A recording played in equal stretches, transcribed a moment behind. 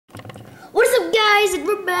guys, and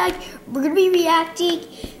we're back. We're gonna be reacting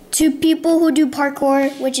to people who do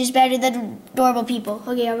parkour, which is better than normal people.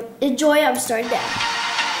 Okay, enjoy. I'm starting now.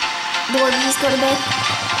 Normies go to bed.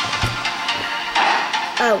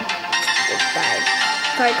 Oh, it's bad.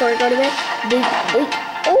 Parkour go to bed. Wait.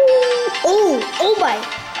 Oh my.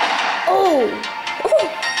 Oh.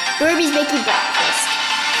 Normies making breakfast.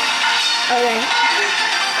 Okay.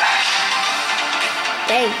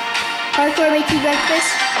 Dang. Parkour making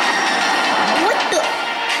breakfast. What the?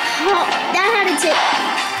 How? That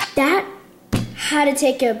had to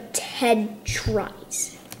take 10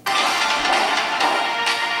 tries.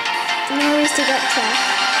 Do you always take out trash?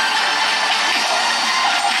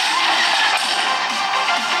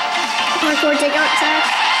 Parkour take out trash.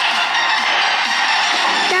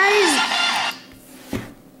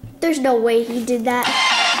 There's no way he did that.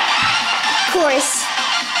 Of course.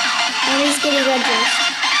 And he's getting undressed.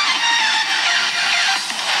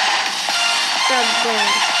 From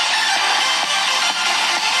there.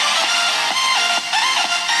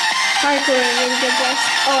 Parkour really good dress.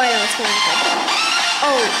 Oh, I know it's gonna be good.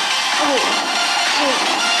 Oh.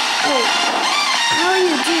 How do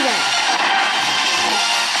you do that?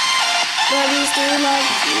 Mommy's doing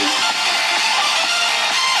laundry.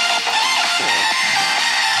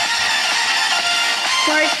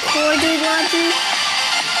 Parkour doing laundry.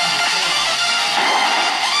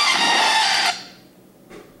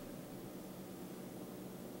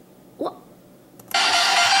 What?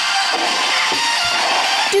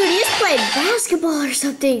 Dude, he's playing basketball or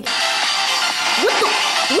something. What the?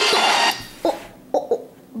 Oh.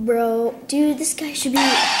 Bro, dude, this guy should be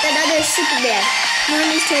another Superman.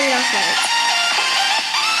 Mommy's turning off lights.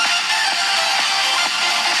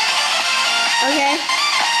 Okay.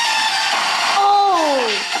 Oh!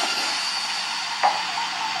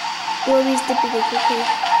 Mommy's dipping it quickly.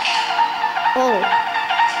 Oh.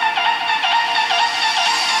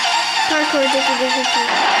 Parkour dipping it quickly.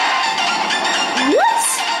 What?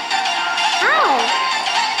 How?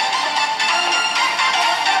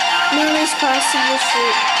 Mommy's crossing the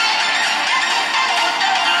street.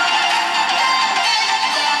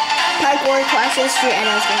 Parkour crossing the street. I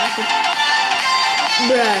know it's gonna happen.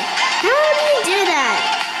 Bruh. How do you do that?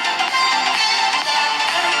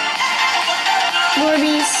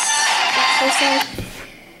 Morbies.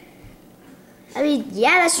 I mean,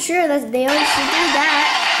 yeah, that's true. They always should do that.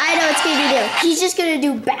 I know it's gonna do. He's just gonna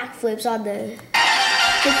do backflips on the thing.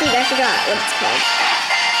 I forgot what it's called.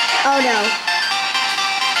 Oh no.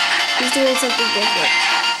 He's doing something different.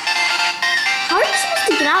 How are you supposed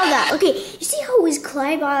to get out of that? Okay, you see how he's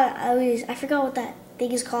climbing on? I forgot what that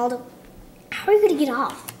thing is called. How are you gonna get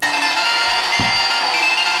off?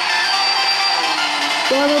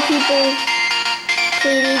 Normal people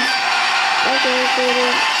cleaning. Okay,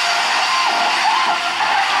 cleaning.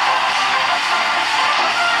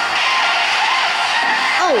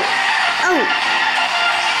 Oh.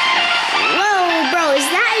 Whoa, bro, is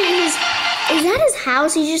that his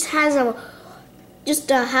house? He just has a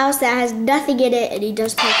house that has nothing in it, and he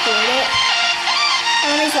does parkour in it.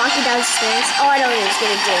 And he's walking down the stairs. Oh, I know what he's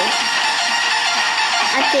gonna do.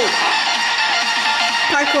 I think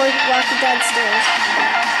parkour walking downstairs.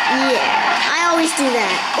 Yeah, I always do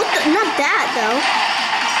that. What the? Not that though.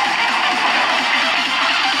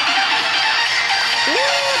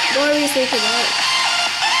 What are we thinking about?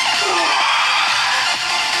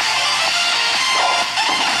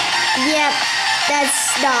 Yep,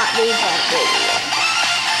 that's not me bumping.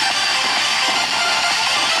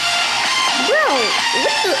 Bro,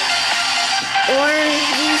 what the? Or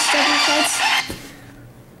these stepping fights.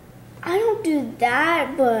 I don't do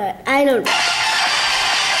that, but I don't know.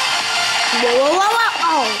 Whoa.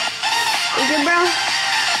 Oh. You good, bro?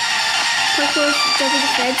 Parkour, jumping the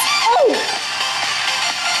fence. Oh!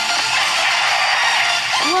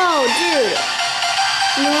 Whoa, dude.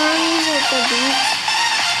 Mommy's at the beach.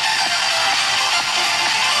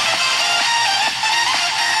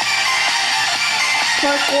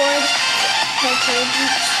 Parkour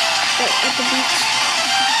beach. At the beach.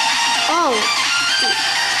 Oh.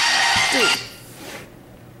 Dude.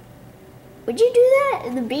 Would you do that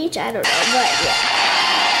in the beach? I don't know, but yeah.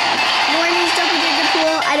 Morning's jumping in the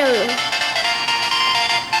pool. I don't know.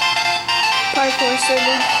 Parkour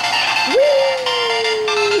swimming. Woo!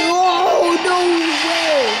 Oh, no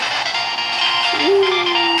way. Woo!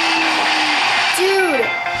 Dude.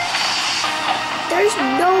 There's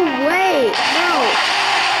no way. No.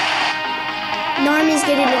 Normie's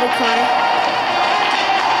getting in the car.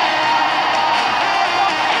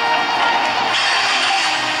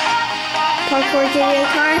 Parkour getting in the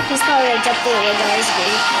car. He's probably gonna jump through the window.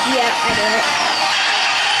 Yeah, I do it.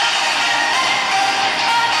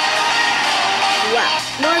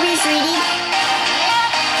 Norby's reading.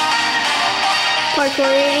 Parkour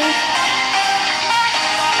reading.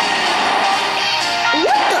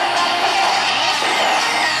 What the?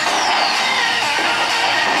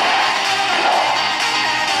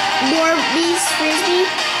 Norby's frisbee.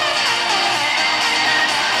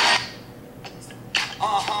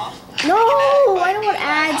 No, I don't want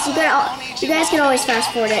ads. You guys can always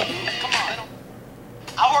fast forward it.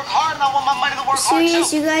 I work hard and I want my money to work hard too.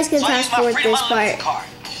 Serious, you guys can fast forward this part.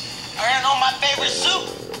 Earn on my favorite soup.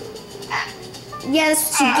 Yeah,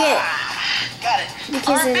 that's what you get. Got it.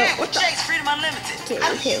 Because Earn they big don't. with Chase Freedom Unlimited. Okay, How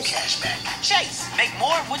do you okay. cash back? Chase, make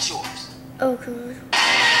more. What's yours? Oh, God.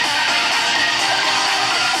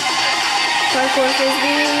 Parkour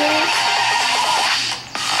frisbee.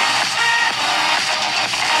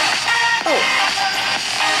 Oh.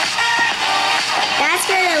 That's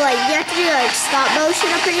gonna, like, you have to do, like, stop motion,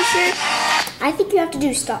 I'm pretty sure. I think you have to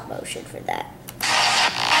do stop motion for that.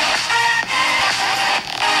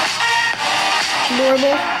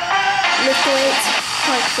 Normal. Lift weights.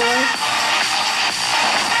 Parkour.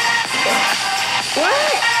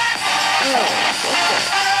 What? Oh, okay.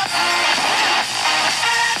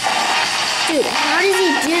 Dude, how does he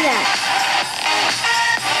do that?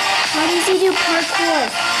 How does he do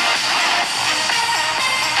parkour?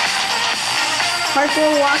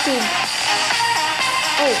 Parkour walking.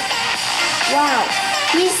 Oh, wow.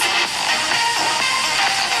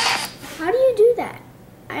 How do you do that?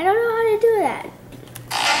 I don't know how to do that.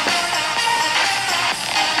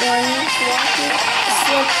 Orange walking,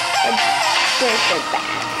 slip, and break the back.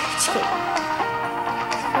 Just kidding.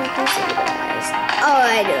 Oh,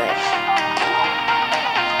 I do it.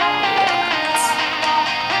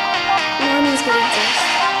 Mommy's gonna do this.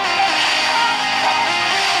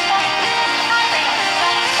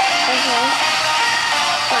 Okay.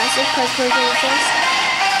 Classic parkour gonna this.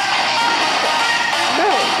 Bro.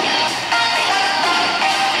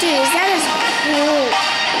 Dude, is that his whole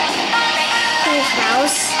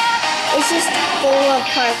house? It's just full of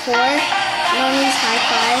parkour. Mommy's high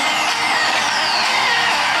five.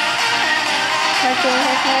 Parkour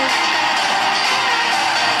high five.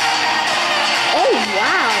 Oh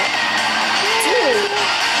wow. Dude.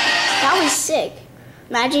 That was sick.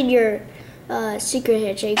 Imagine your secret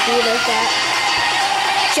handshake be like that.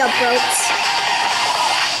 Jump ropes.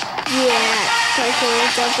 Yeah. Parkour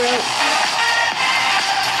jump rope.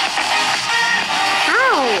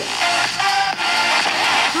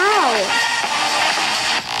 How?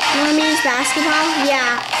 Mommy's basketball?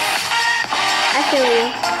 Yeah. I feel you.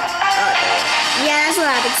 Yeah, that's what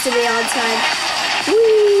happens to me all the time.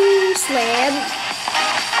 Woo! Slam.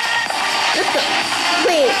 What the?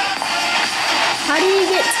 Wait. How do you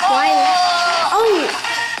get twice?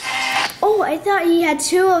 Oh, I thought he had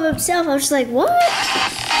two of himself. I was just like, what?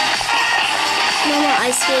 No more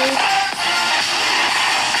ice skating.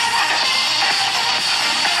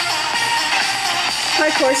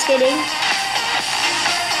 Parkour skating.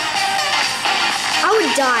 I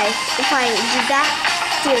would die if I did that.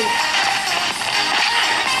 Dude.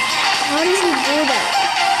 How does he do that?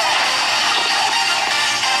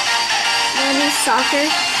 Maybe soccer.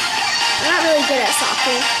 I'm not really good at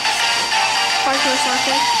soccer. Parkour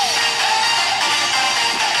soccer.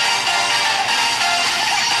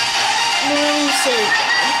 Maybe say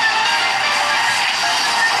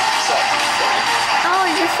oh,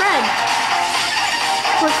 it's your friend.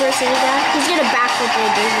 Parkour city dad. He's gonna backflip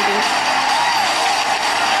all basically.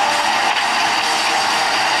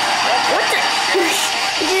 What the?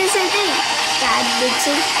 He did the same thing.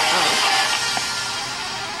 Badminton. Oh.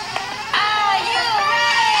 Are you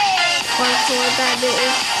ready? Parkour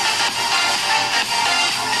badminton.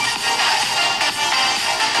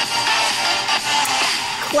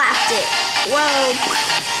 Clapped it. Whoa.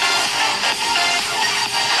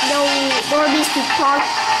 No, Norby's peacock.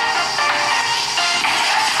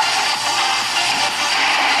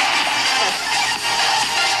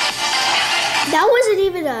 That wasn't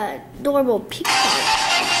even a normal peacock.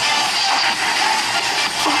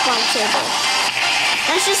 Peacock table.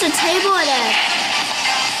 That's just a table and a...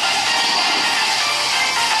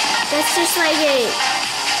 That's just like a...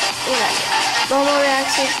 normal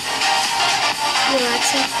relaxing.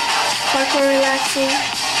 Relaxing. Parkour relaxing.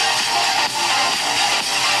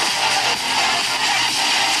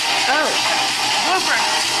 Oh. Bloopers.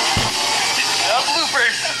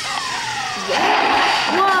 Bloopers.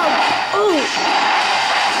 Whoa. Oh.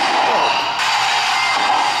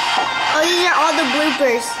 Oh, these are all the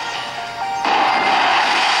bloopers.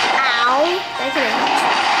 Ow. That could have hurt.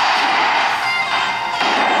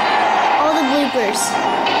 All the bloopers.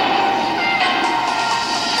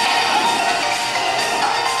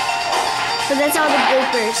 But that's all the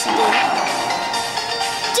bloopers he did.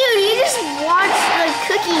 Dude, you just watched the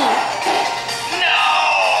cookie. No!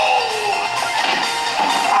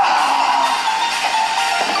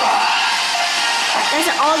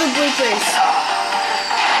 That's all the bloopers.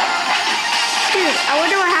 Dude, I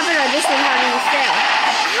wonder what happened on this one, how did you fail?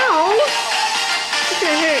 Ow! It's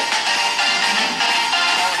gonna hurt.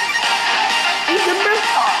 Are you good, bro?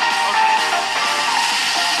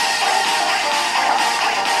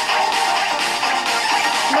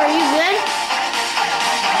 Bro, are you good?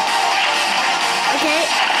 Okay.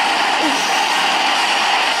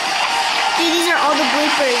 Dude, these are all the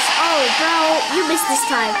bloopers. Oh, bro, you missed this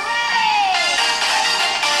time.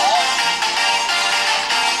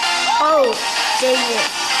 Oh, dang it.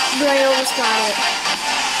 Bro, I almost got it.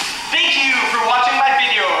 Thank you for watching my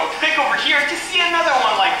video. Click over here to see another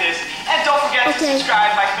one like this. And don't forget to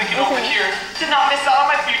subscribe by clicking over here to not miss out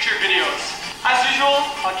on my future videos. As usual,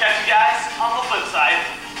 I'll catch you guys on the flip side.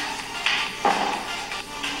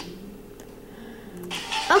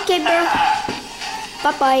 Okay, bro.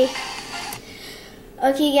 Bye-bye.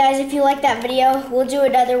 Okay, guys, if you like that video, we'll do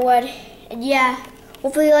another one. And yeah,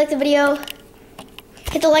 hopefully you like the video.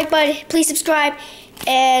 Hit the like button. Please subscribe.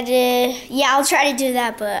 And yeah, I'll try to do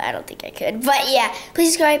that, but I don't think I could. But yeah,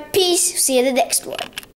 please subscribe. Peace. See you in the next one.